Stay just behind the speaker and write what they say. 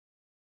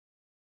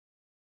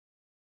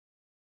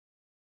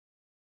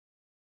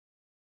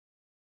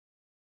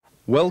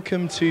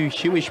Welcome to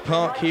Huish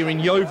Park here in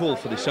Yeovil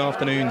for this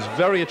afternoon's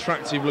very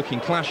attractive looking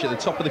clash at the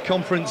top of the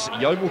conference,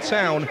 Yeovil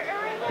Town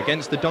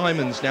against the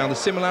Diamonds. Now the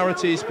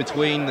similarities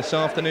between this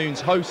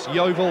afternoon's hosts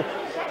Yeovil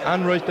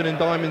and Rushden and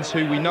Diamonds,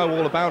 who we know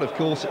all about of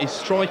course, is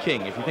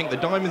striking. If you think the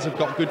Diamonds have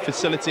got good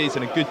facilities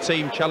and a good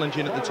team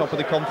challenging at the top of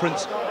the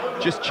conference,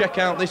 just check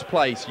out this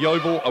place.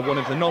 Yeovil are one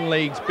of the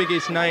non-league's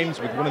biggest names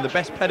with one of the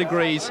best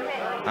pedigrees,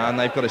 and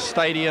they've got a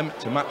stadium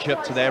to match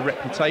up to their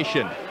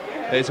reputation.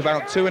 There's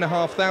about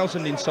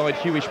 2,500 inside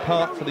Huish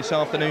Park for this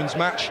afternoon's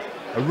match.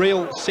 A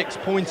real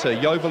six-pointer.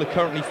 Yeovil are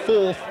currently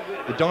fourth.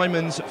 The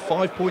Diamonds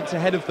 5 points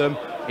ahead of them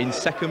in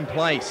second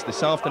place.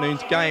 This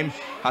afternoon's game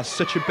has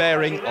such a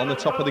bearing on the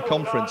top of the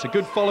conference. A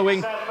good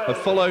following have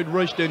followed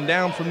Rushden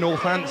down from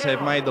Northants.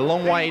 They've made the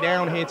long way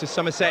down here to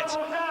Somerset.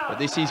 But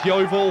this is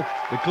Yeovil,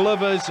 the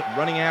Glovers,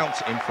 running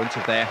out in front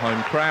of their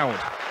home crowd.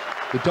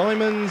 The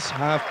Diamonds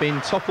have been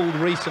toppled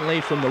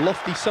recently from the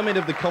lofty summit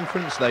of the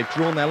conference. They've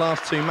drawn their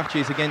last two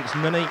matches against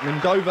Nuneaton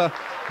and Dover.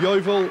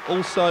 Yeovil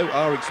also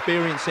are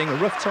experiencing a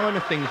rough time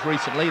of things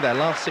recently. Their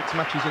last 6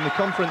 matches in the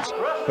conference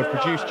have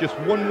produced just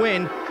 1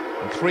 win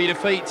and 3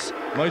 defeats.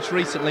 Most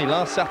recently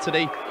last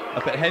Saturday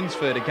up at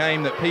Hensford, a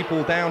game that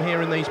people down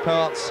here in these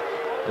parts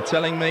are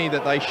telling me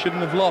that they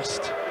shouldn't have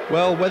lost.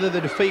 Well, whether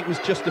the defeat was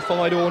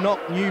justified or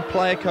not, new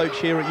player coach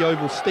here at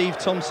Yeovil, Steve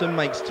Thompson,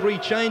 makes 3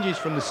 changes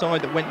from the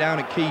side that went down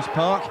at Huish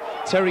Park.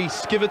 Terry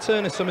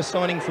Skiverton, a summer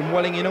signing from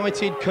Welling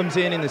United, comes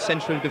in the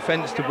centre of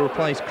defence to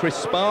replace Chris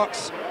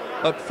Sparks.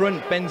 Up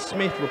front, Ben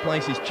Smith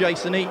replaces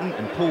Jason Eaton,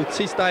 and Paul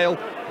Tisdale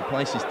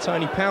replaces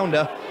Tony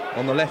Pounder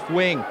on the left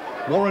wing.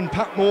 Warren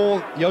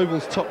Patmore,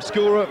 Yeovil's top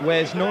scorer,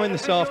 wears 9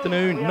 this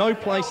afternoon. No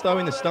place, though,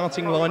 in the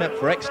starting lineup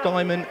for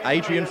ex-Diamond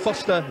Adrian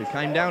Foster, who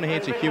came down here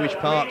to Huish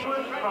Park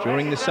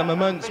during the summer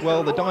months.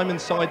 Well, the Diamond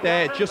side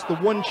there, just the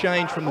one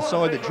change from the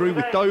side that drew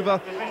with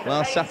Dover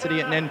last Saturday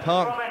at Nen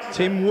Park.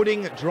 Tim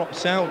Wooding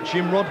drops out.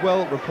 Jim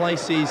Rodwell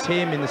replaces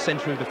him in the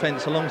centre of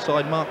defence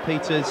alongside Mark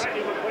Peters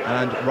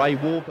and Ray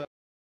Warburton.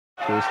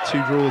 Of course,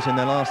 2 draws in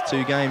their last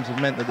 2 games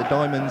have meant that the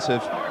Diamonds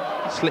have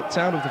slipped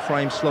out of the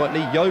frame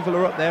slightly. Yeovil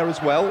are up there as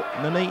well.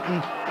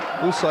 Nuneaton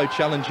also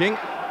challenging.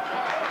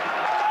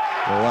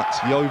 Well,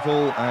 that's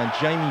Yeovil and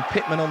Jamie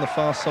Pittman on the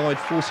far side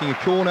forcing a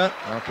corner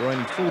after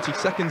only 40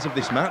 seconds of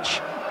this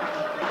match.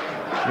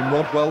 Jim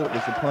Rodwell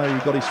was the player who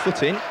got his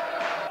foot in.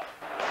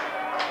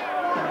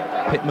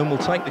 Pittman will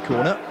take the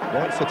corner,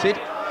 right-footed.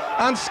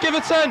 And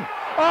Skiverton!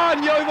 Oh,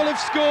 and Yeovil have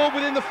scored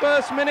within the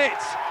first minute.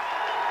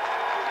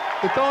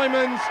 The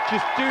Diamonds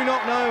just do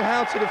not know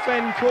how to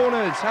defend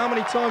corners. How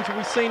many times have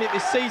we seen it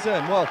this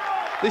season? Well,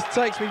 this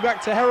takes me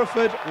back to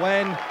Hereford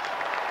when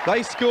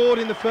they scored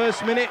in the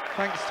first minute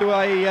thanks to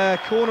a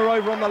corner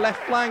over on the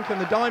left flank, and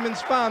the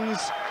Diamonds fans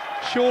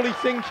surely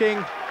thinking,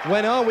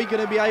 when are we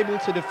going to be able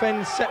to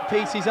defend set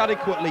pieces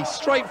adequately?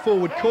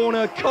 Straightforward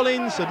corner.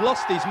 Collins had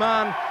lost his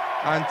man,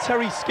 and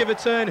Terry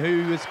Skiverton,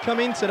 who has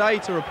come in today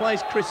to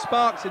replace Chris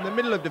Sparks in the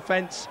middle of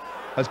defence,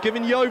 has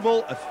given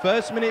Yeovil a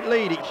first-minute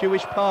lead at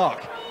Huish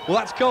Park. Well,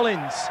 that's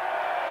Collins,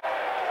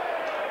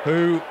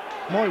 who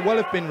might well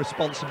have been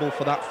responsible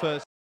for that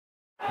first.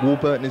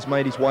 Warburton has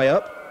made his way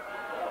up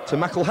to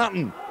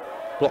McElhatton,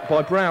 blocked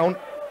by Brown.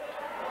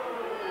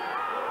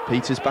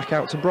 Peters back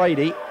out to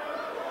Brady.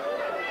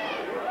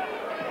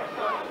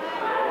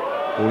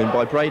 Ball in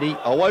by Brady.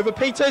 Oh, over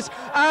Peters,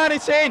 and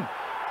it's in!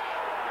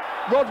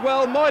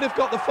 Rodwell might have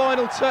got the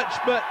final touch,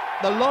 but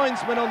the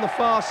linesman on the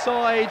far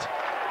side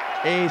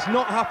is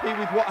not happy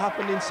with what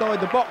happened inside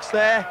the box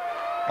there.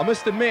 I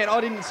must admit,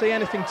 I didn't see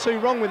anything too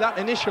wrong with that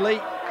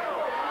initially.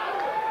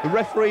 The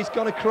referee's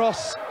gone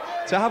across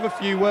to have a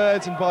few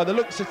words, and by the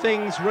looks of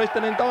things,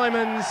 Rushden and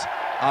Diamonds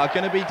are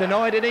going to be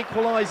denied an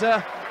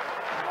equaliser.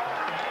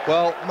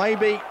 Well,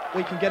 maybe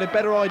we can get a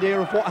better idea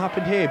of what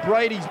happened here.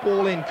 Brady's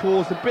ball in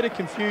caused a bit of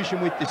confusion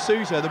with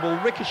D'Souza. The ball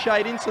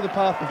ricocheted into the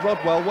path of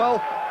Rodwell.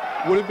 Well,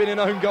 would have been an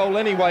own goal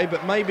anyway,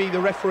 but maybe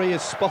the referee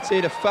has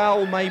spotted a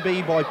foul,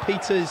 maybe by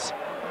Peters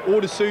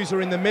or D'Souza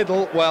in the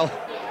middle. Well,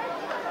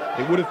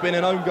 it would have been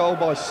an own goal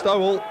by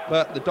Stowell,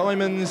 but the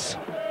Diamonds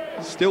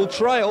still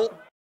trail.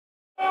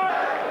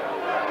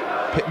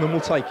 Pittman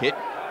will take it.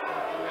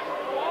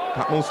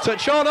 Patmore's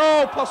touch on.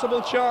 Oh,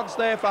 possible chance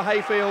there for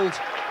Hayfield.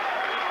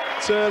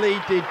 Turley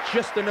did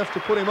just enough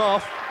to put him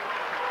off.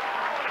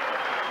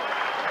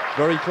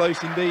 Very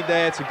close indeed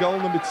there to goal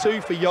number 2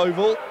 for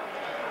Yeovil.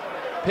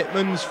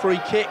 Pittman's free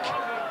kick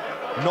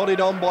nodded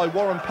on by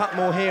Warren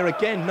Patmore here.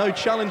 Again, no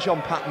challenge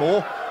on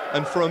Patmore.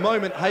 And for a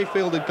moment,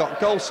 Hayfield had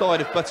got goal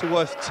side of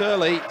Butterworth.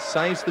 Turley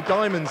saves the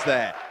Diamonds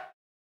there.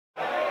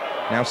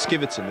 Now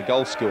Skiverton, the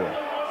goal scorer.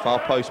 Far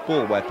post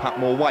ball where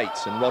Patmore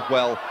waits, and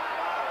Rodwell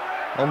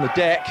on the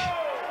deck.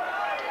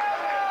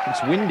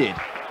 It's winded.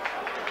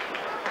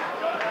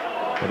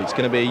 But it's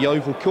going to be a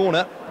Yeovil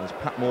corner as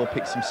Patmore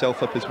picks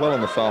himself up as well on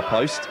the far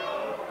post.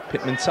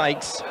 Pittman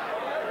takes.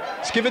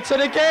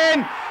 Skiverton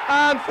again!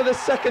 And for the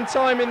second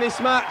time in this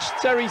match,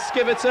 Terry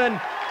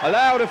Skiverton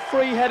allowed a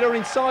free header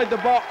inside the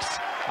box.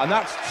 And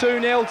that's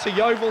 2-0 to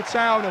Yeovil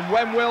Town, and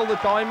when will the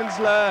Diamonds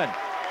learn?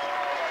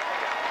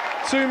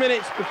 2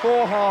 minutes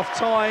before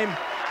half-time,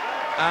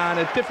 And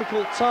a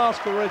difficult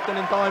task for Rushden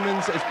and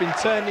Diamonds has been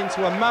turned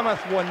into a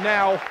mammoth one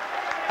now.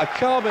 A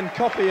carbon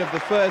copy of the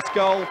first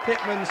goal.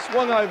 Pittman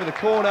swung over the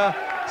corner.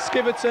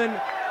 Skiverton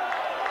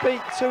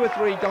beat 2 or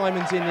 3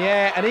 Diamonds in the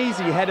air. An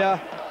easy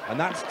header, and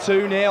that's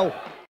 2-0.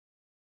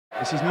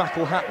 This is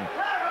Hatton.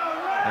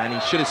 And he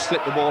should have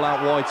slipped the ball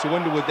out wide to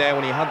Underwood there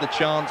when he had the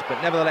chance,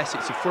 but nevertheless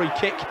it's a free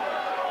kick.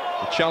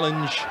 The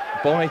challenge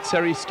by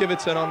Terry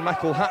Skiverton on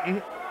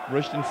Hatton.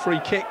 Rushden free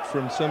kick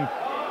from some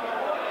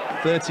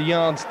 30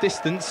 yards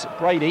distance.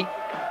 Brady,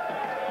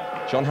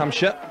 John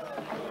Hampshire,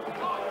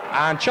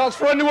 and chance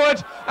for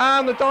Underwood,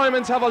 and the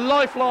Diamonds have a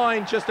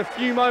lifeline just a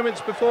few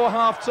moments before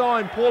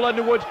half-time. Paul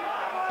Underwood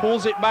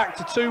pulls it back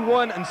to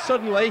 2-1, and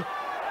suddenly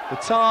the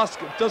task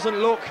doesn't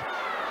look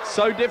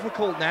so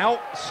difficult now.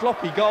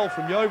 Sloppy goal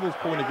from Yeovil's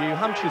point of view.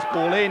 Hampshire's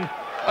ball in.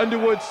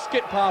 Underwood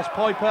skip past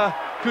Piper.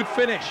 Good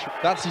finish.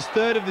 That's his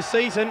 3rd of the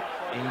season.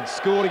 He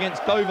scored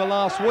against Dover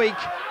last week,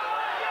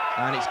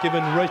 and it's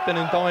given Rushden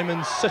and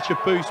Diamonds such a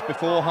boost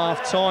before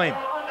half-time.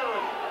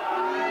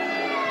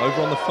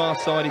 Over on the far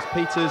side is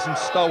Peters and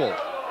Stowell.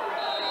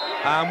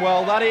 And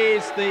well, that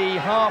is the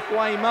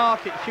halfway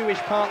mark at Huish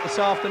Park this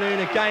afternoon,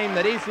 a game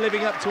that is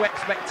living up to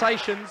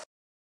expectations.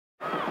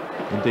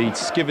 Indeed,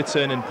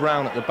 Skiverton and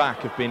Brown at the back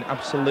have been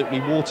absolutely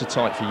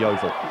watertight for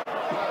Yeovil.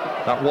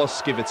 That was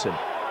Skiverton,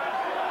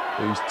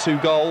 whose 2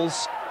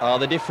 goals are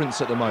the difference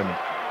at the moment.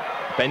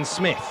 Ben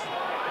Smith.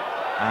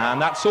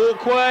 And that's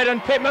awkward,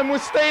 and Pittman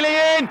was stealing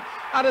in,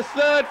 and a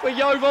 3rd for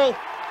Yeovil.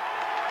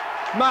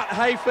 Matt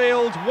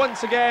Hayfield,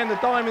 once again, the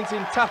Diamonds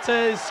in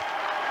tatters,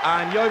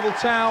 and Yeovil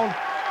Town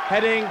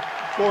heading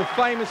for a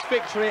famous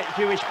victory at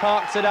Huish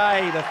Park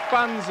today. The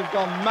fans have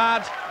gone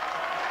mad,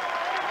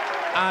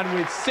 and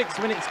with 6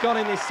 minutes gone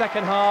in this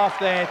second half,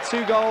 their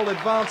 2-goal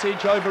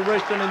advantage over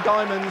Rushden and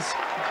Diamonds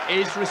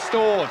is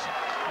restored.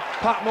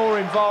 Patmore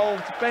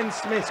involved. Ben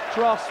Smith's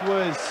cross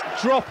was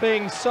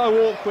dropping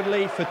so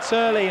awkwardly for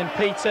Turley and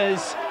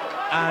Peters,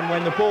 and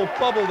when the ball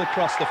bobbled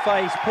across the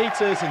face,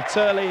 Peters and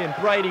Turley and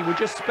Brady were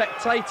just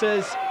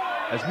spectators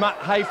as Matt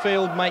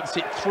Hayfield makes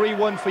it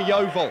 3-1 for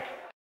Yeovil.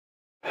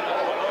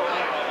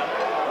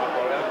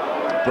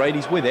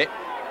 Brady's with it.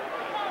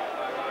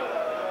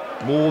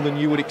 More than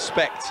you would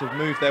expect have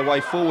moved their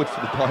way forward for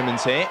the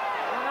Diamonds here.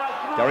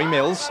 Gary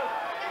Mills,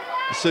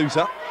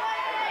 Sousa,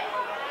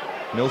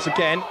 Mills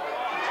again,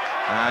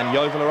 and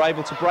Yeovil are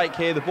able to break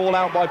here. The ball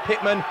out by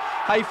Pittman,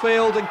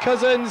 Hayfield and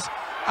Cousins,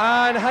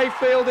 and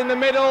Hayfield in the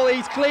middle.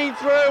 He's clean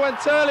through, and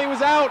Turley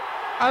was out,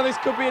 and this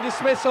could be a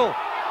dismissal.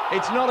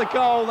 It's not a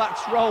goal,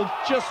 that's rolled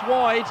just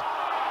wide.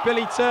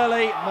 Billy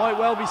Turley might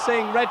well be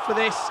seeing red for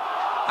this,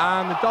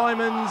 and the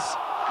Diamonds'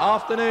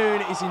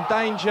 afternoon is in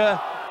danger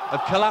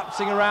of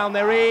collapsing around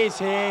their ears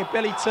here.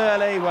 Billy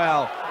Turley,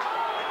 well,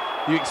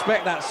 you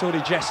expect that sort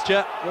of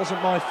gesture.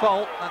 Wasn't my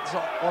fault, that's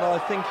what I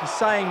think he's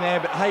saying there,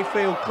 but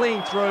Hayfield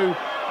clean through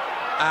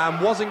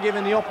and wasn't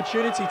given the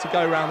opportunity to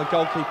go around the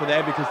goalkeeper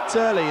there because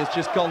Turley has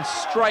just gone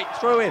straight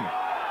through him.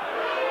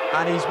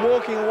 And he's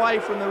walking away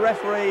from the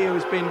referee, who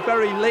has been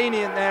very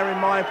lenient there, in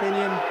my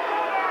opinion.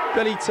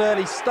 Billy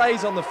Turley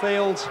stays on the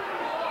field,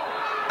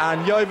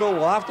 and Yeovil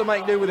will have to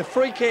make do with a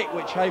free kick,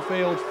 which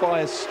Hayfield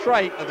fires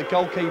straight at the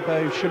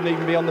goalkeeper, who shouldn't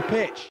even be on the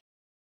pitch.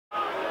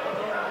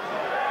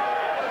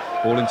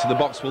 Ball into the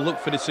box, will look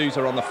for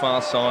D'Souza on the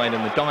far side,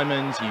 and the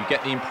Diamonds, you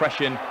get the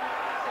impression,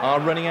 are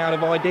running out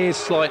of ideas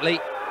slightly.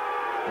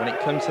 When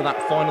it comes to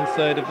that final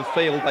third of the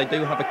field, they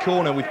do have a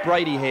corner with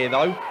Brady here,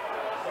 though.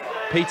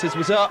 Peters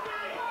was up,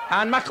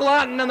 and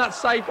Hatton, and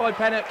that's saved by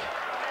Pennock.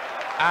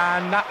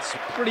 And that's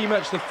pretty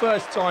much the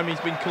first time he's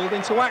been called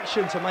into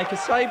action to make a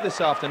save this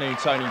afternoon,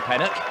 Tony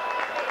Pennock.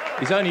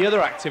 His only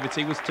other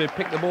activity was to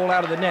pick the ball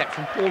out of the net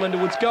from Paul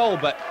Underwood's goal,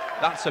 but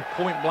that's a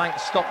point-blank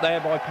stop there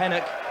by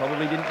Pennock.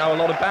 Probably didn't know a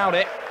lot about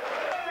it.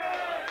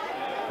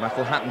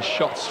 Hatton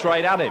shot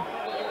straight at him.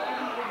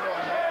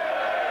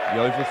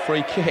 Yeovil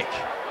free kick.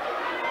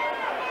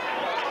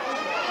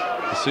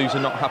 D'Souza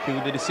not happy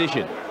with the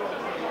decision.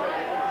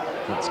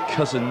 It's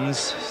Cousins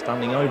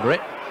standing over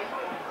it.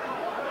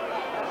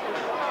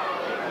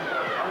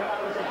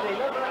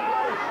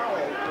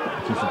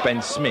 Looking for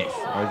Ben Smith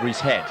over his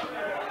head.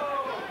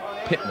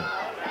 Pittman.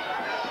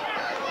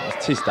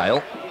 That's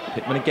Tisdale.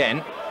 Pittman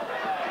again.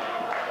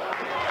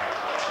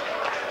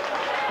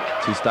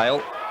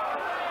 Tisdale.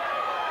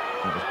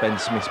 It was Ben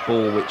Smith's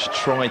ball which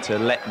tried to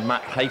let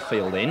Matt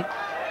Hayfield in.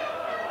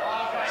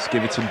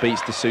 Skiverton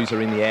beats D'Souza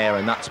in the air,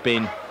 and that's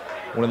been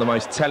one of the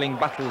most telling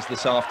battles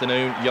this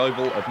afternoon.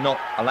 Yeovil have not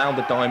allowed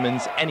the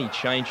Diamonds any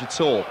change at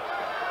all.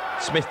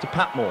 Smith to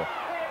Patmore.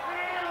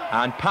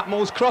 And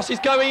Patmore's cross is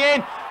going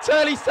in.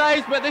 Turley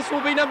saves, but this will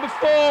be number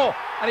 4.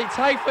 And it's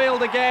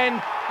Hayfield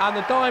again. And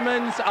the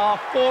Diamonds are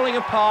falling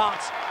apart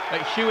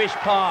at Huish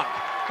Park.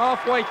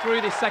 Halfway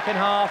through this second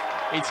half,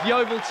 it's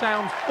Yeovil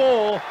Town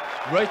 4,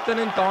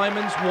 Rushden and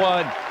Diamonds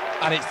 1.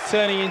 And it's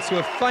turning into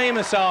a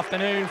famous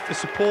afternoon for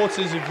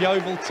supporters of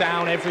Yeovil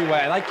Town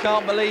everywhere. They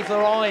can't believe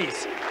their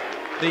eyes.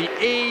 The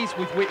ease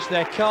with which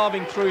they're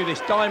carving through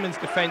this Diamonds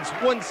defence.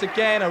 Once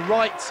again, a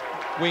right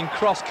wing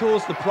cross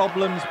caused the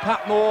problems.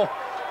 Patmore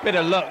Bit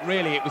of luck,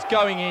 really. It was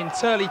going in.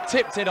 Turley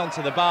tipped it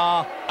onto the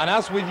bar. And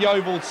as with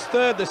Yeovil's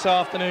third this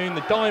afternoon,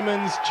 the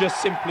Diamonds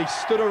just simply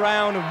stood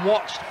around and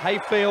watched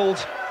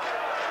Hayfield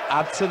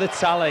add to the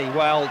tally.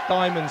 Well,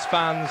 Diamonds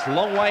fans,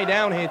 long way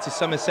down here to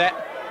Somerset.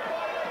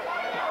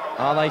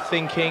 Are they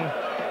thinking,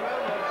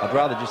 I'd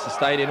rather just have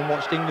stayed in and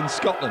watched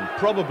England-Scotland?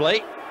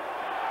 Probably.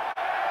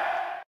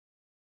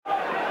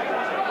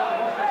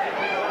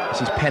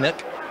 This is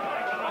Pennock.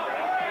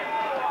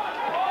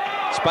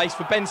 Space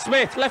for Ben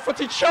Smith,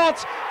 left-footed shot,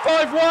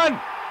 5-1.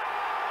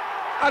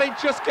 And it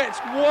just gets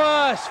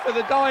worse for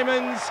the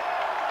Diamonds.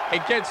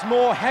 It gets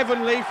more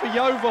heavenly for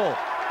Yeovil.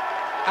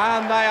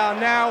 And they are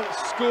now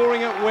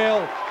scoring at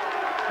will.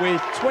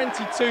 With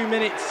 22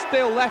 minutes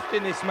still left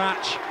in this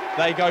match,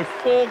 they go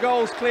 4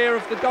 goals clear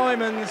of the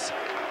Diamonds,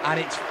 and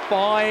it's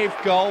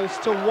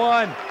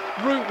 5-1.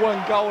 Route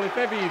 1 goal, if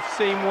ever you've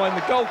seen one.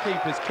 The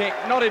goalkeeper's kick,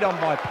 nodded on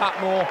by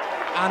Patmore,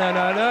 and an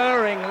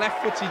unerring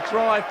left-footed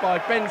drive by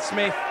Ben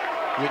Smith,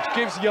 which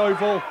gives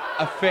Yeovil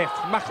a 5th.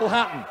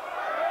 McElhatton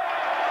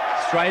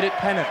straight at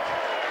Pennock.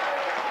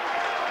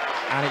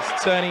 And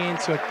it's turning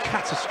into a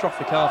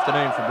catastrophic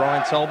afternoon for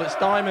Brian Talbot's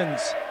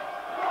Diamonds.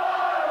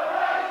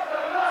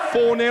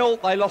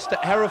 4-0, they lost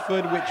at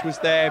Hereford, which was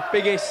their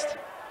biggest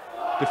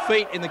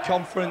defeat in the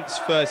conference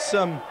for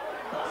some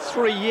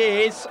 3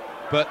 years.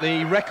 But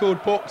the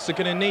record books are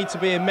going to need to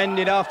be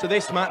amended after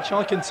this match,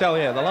 I can tell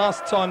you. The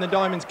last time the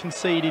Diamonds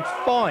conceded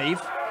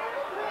 5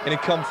 in a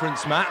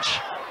conference match,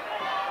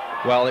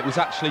 well, it was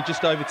actually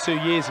just over 2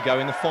 years ago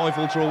in the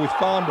 5-5 draw with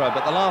Farnborough,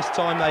 but the last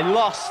time they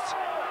lost,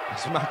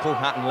 as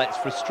McElhatton lets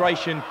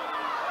frustration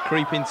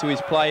creep into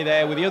his play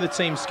there, with the other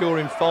team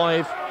scoring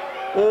 5,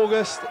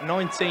 August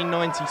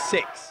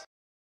 1996.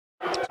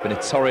 It's been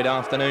a torrid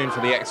afternoon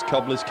for the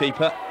ex-Cobblers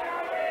keeper.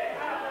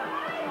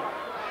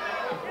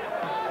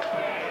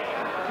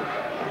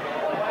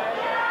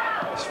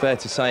 It's fair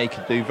to say he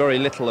could do very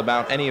little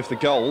about any of the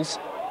goals.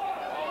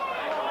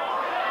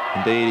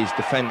 Indeed, his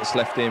defence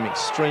left him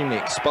extremely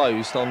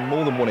exposed on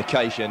more than one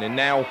occasion, and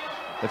now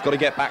they've got to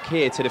get back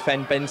here to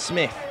defend Ben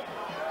Smith.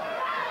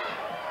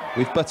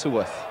 With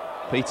Butterworth,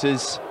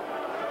 Peters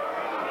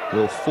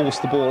will force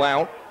the ball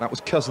out. That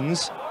was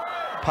Cousins.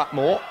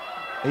 Patmore,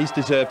 he's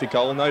deserved a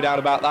goal, no doubt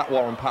about that,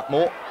 Warren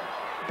Patmore.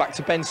 Back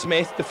to Ben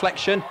Smith,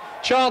 deflection.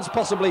 Chance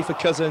possibly for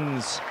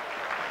Cousins.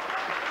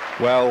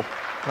 Well,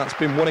 that's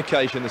been one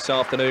occasion this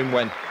afternoon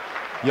when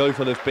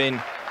Yeovil have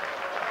been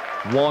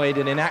wide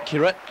and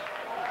inaccurate.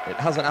 It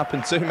hasn't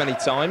happened too many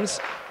times.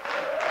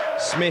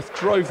 Smith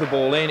drove the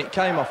ball in, it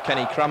came off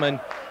Kenny Crammon,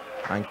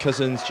 and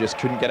Cousins just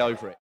couldn't get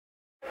over it.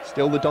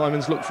 Still the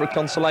Diamonds look for a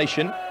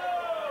consolation.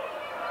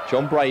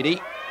 John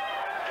Brady.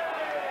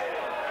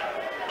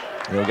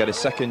 He'll get a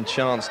second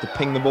chance to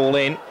ping the ball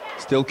in.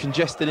 Still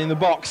congested in the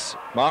box.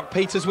 Mark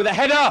Peters with a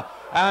header,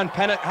 and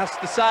Pennock has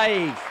to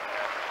save.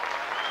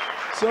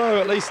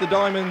 So at least the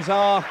Diamonds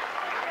are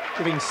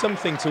giving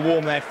something to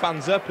warm their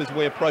fans up as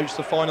we approach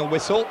the final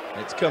whistle.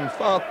 It's come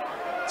far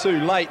too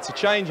late to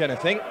change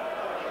anything.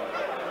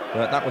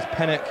 But that was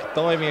Pennock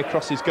diving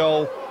across his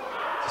goal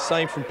to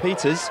save from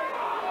Peters.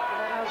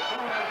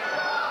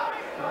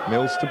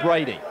 Mills to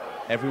Brady.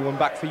 Everyone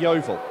back for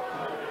Yeovil.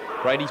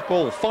 Brady's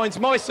ball finds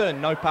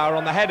Myson. No power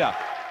on the header.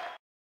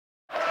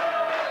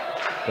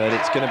 But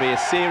it's going to be a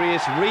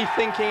serious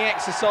rethinking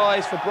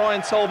exercise for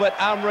Brian Talbot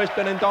and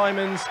Rushden and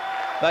Diamonds.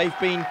 They've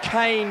been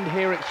caned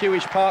here at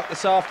Huish Park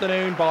this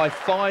afternoon by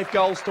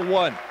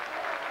 5-1.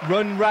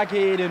 Run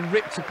ragged and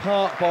ripped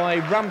apart by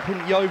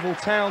rampant Yeovil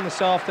Town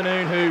this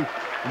afternoon, who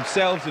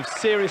themselves have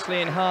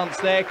seriously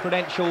enhanced their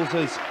credentials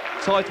as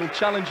title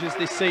challengers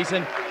this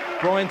season.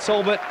 Brian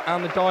Talbot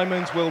and the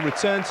Diamonds will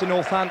return to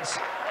Northants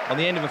on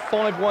the end of a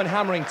 5-1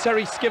 hammering.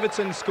 Terry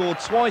Skiverton scored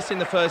twice in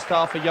the first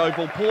half for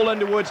Yeovil. Paul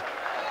Underwood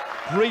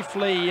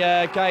briefly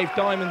gave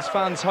Diamonds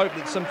fans hope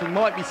that something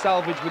might be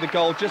salvaged with a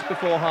goal just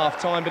before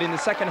half-time, but in the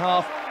second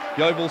half,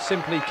 Yeovil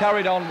simply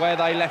carried on where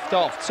they left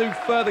off. 2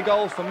 further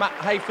goals for Matt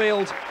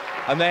Hayfield,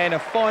 and then a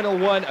final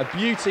one, a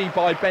beauty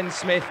by Ben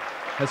Smith,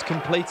 has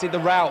completed the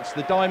rout.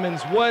 The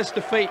Diamonds' worst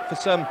defeat for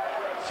some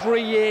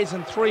 3 years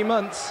and 3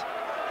 months.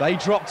 They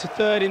dropped to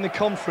 3rd in the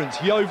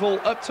conference. Yeovil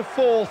up to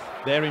 4th.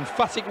 They're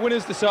emphatic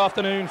winners this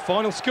afternoon.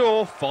 Final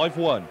score,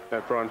 5-1.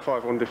 Yeah, Brian,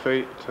 5-1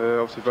 defeat.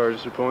 Obviously very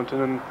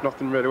disappointing, and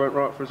nothing really went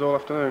right for us all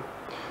afternoon.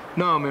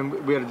 No, I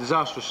mean, we had a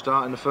disastrous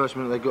start. In the first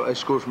minute they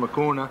scored from a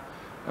corner,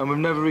 and we've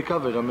never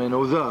recovered. I mean,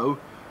 although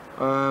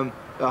at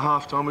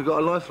half-time we got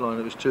a lifeline.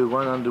 It was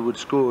 2-1, Underwood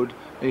scored,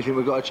 and you think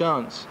we got a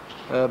chance.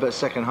 But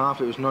second half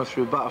it was no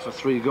through batter for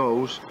 3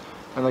 goals,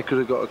 and they could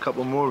have got a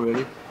couple more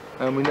really.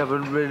 And we never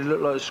really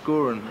looked like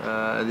scoring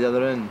at the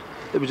other end.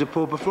 It was a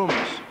poor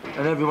performance,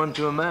 and everyone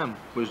to a man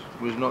was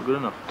not good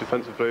enough.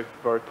 Defensively,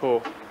 very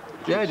poor.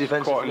 Yeah,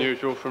 defensively. Quite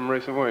unusual from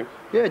recent weeks.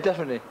 Yeah,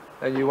 definitely.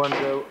 And you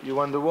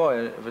wonder why.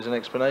 If there's an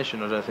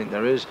explanation, I don't think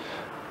there is.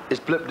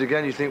 It's blipped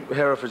again. You think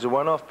Hereford's a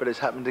one-off, but it's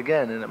happened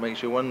again, and it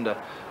makes you wonder.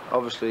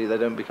 Obviously, they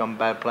don't become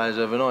bad players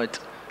overnight.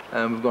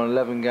 We've gone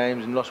 11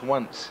 games and lost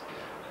once.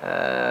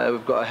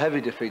 We've got a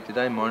heavy defeat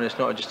today, man. It's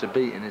not just a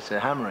beating; it's a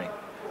hammering.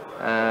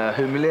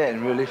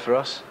 Humiliating, really, for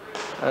us.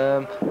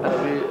 and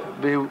it'll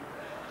be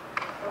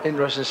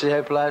interesting to see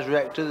how players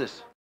react to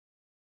this.